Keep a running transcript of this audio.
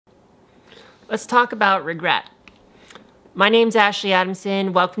let's talk about regret. My name's Ashley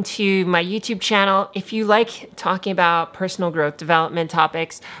Adamson. Welcome to my YouTube channel. If you like talking about personal growth development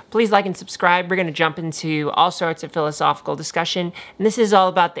topics, please like and subscribe. We're going to jump into all sorts of philosophical discussion. And this is all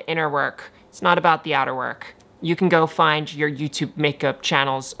about the inner work. It's not about the outer work. You can go find your YouTube makeup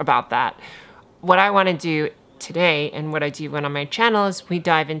channels about that. What I want to do today and what I do on my channel is we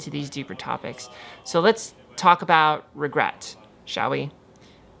dive into these deeper topics. So let's talk about regret, shall we?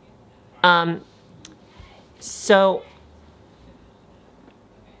 So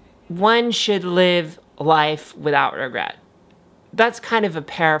one should live life without regret. That's kind of a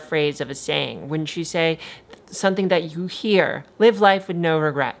paraphrase of a saying. Wouldn't you say? Something that you hear. Live life with no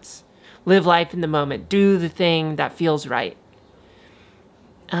regrets. Live life in the moment. Do the thing that feels right.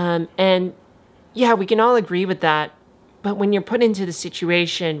 And yeah, we can all agree with that. But when you're put into the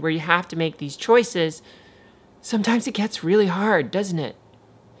situation where you have to make these choices, sometimes it gets really hard, doesn't it?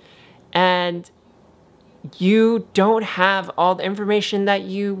 And you don't have all the information that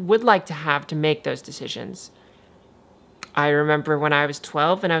you would like to have to make those decisions. I remember when I was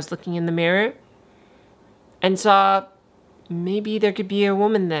 12 and I was looking in the mirror and saw maybe there could be a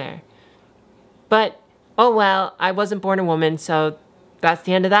woman there. But, oh well, I wasn't born a woman, so that's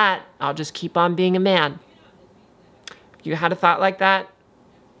the end of that. I'll just keep on being a man. If you had a thought like that,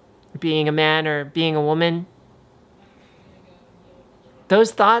 being a man or being a woman,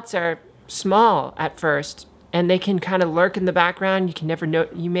 those thoughts are small at first, and they can kind of lurk in the background. You can never know,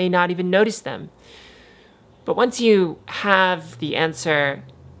 you may not even notice them. But once you have the answer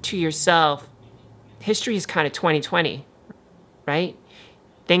to yourself, history is kind of 20/20, right?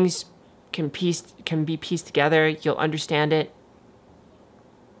 Things can be pieced together. You'll understand it.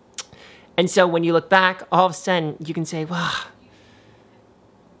 And so when you look back, all of a sudden you can say, wow,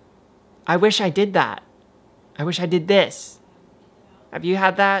 I wish I did that. I wish I did this. Have you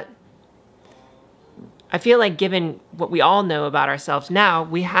had that? I feel like given what we all know about ourselves now,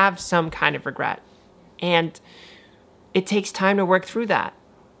 we have some kind of regret. And it takes time to work through that.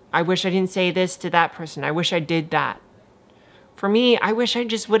 I wish I didn't say this to that person. I wish I did that. For me, I wish I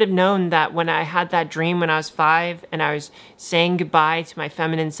just would have known that when I had that dream when I was 5 and I was saying goodbye to my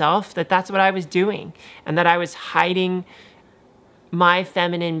feminine self, that that's what I was doing. And that I was hiding my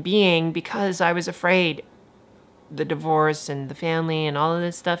feminine being because I was afraid. The divorce and the family and all of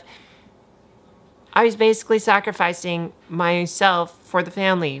this stuff. I was basically sacrificing myself for the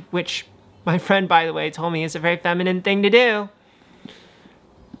family, which my friend, by the way, told me is a very feminine thing to do.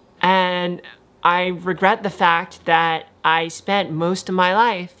 And I regret the fact that I spent most of my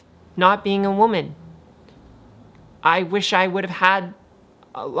life not being a woman. I wish I would have had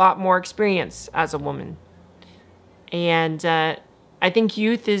a lot more experience as a woman. And I think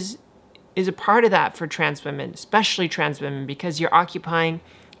youth is a part of that for trans women, especially trans women, because you're occupying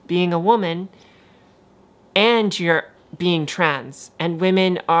being a woman and you're being trans. And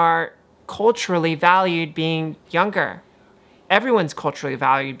women are culturally valued being younger. Everyone's culturally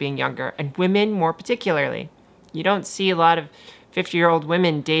valued being younger, and women more particularly. You don't see a lot of 50-year-old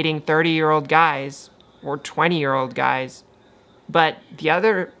women dating 30-year-old guys or 20-year-old guys. But the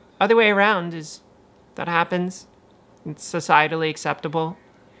other way around is that happens. It's societally acceptable.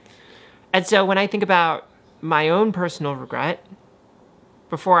 And so when I think about my own personal regret,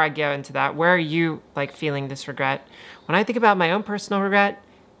 before I go into that, where are you like feeling this regret? When I think about my own personal regret,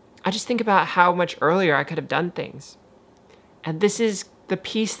 I just think about how much earlier I could have done things. And this is the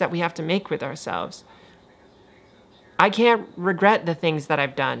peace that we have to make with ourselves. I can't regret the things that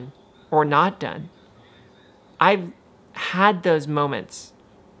I've done or not done. I've had those moments.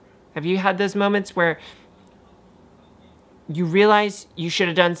 Have you had those moments where you realize you should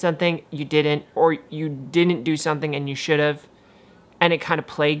have done something, you didn't, or you didn't do something and you should have, and it kind of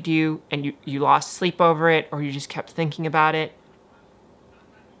plagued you and you lost sleep over it, or you just kept thinking about it?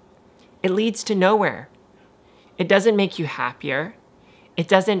 It leads to nowhere. It doesn't make you happier. It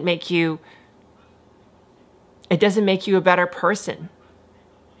doesn't make you a better person.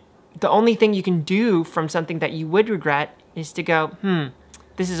 The only thing you can do from something that you would regret is to go,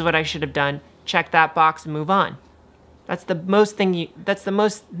 this is what I should have done. Check that box and move on. That's the most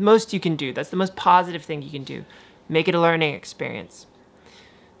you can do. That's the most positive thing you can do. Make it a learning experience.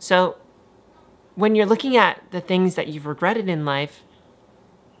 So when you're looking at the things that you've regretted in life,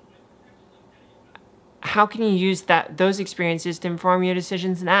 how can you use those experiences to inform your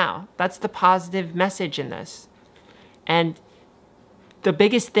decisions now? That's the positive message in this. And the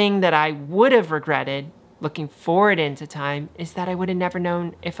biggest thing that I would have regretted looking forward into time is that I would have never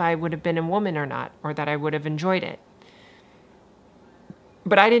known if I would have been a woman or not, or that I would have enjoyed it.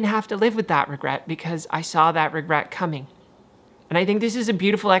 But I didn't have to live with that regret because I saw that regret coming. And I think this is a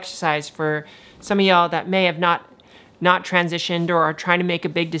beautiful exercise for some of y'all that may have not transitioned or are trying to make a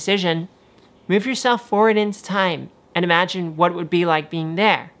big decision. Move yourself forward into time and imagine what it would be like being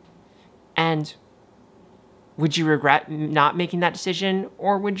there. And would you regret not making that decision,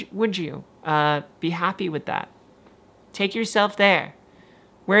 or would you be happy with that? Take yourself there.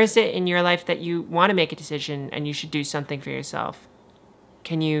 Where is it in your life that you want to make a decision and you should do something for yourself?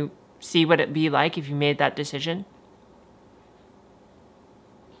 Can you see what it'd be like if you made that decision?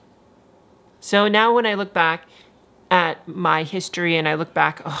 So now when I look back at my history and I look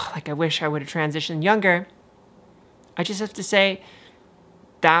back, I wish I would have transitioned younger, I just have to say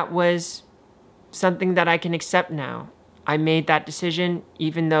that was something that I can accept now. I made that decision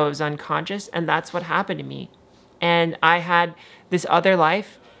even though it was unconscious, and that's what happened to me. And I had this other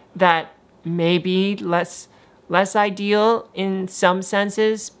life that may be less ideal in some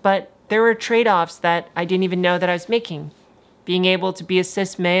senses, but there were trade-offs that I didn't even know that I was making. Being able to be a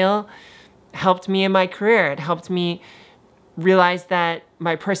cis male helped me in my career. It helped me realize that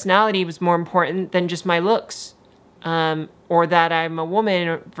my personality was more important than just my looks, or that I'm a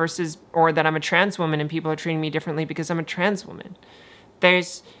woman or that I'm a trans woman and people are treating me differently because I'm a trans woman.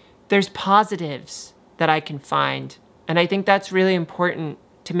 There's positives that I can find, and I think that's really important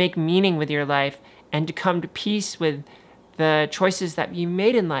to make meaning with your life and to come to peace with the choices that you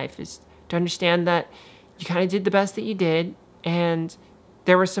made in life, is to understand that you kind of did the best that you did, and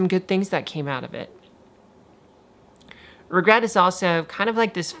there were some good things that came out of it. Regret is also kind of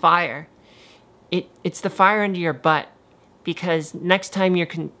like this fire. It's the fire under your butt, because next time you're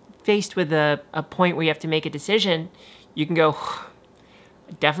faced with a point where you have to make a decision, you can go,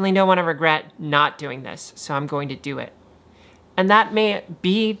 I definitely don't want to regret not doing this, so I'm going to do it. And that may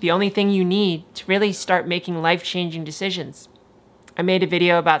be the only thing you need to really start making life-changing decisions. I made a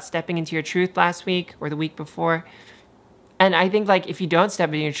video about stepping into your truth last week or the week before. And I think if you don't step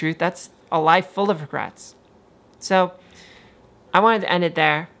into your truth, that's a life full of regrets. So I wanted to end it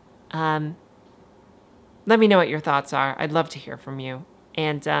there. Let me know what your thoughts are. I'd love to hear from you.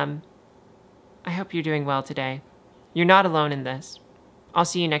 And I hope you're doing well today. You're not alone in this. I'll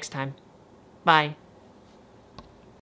see you next time. Bye.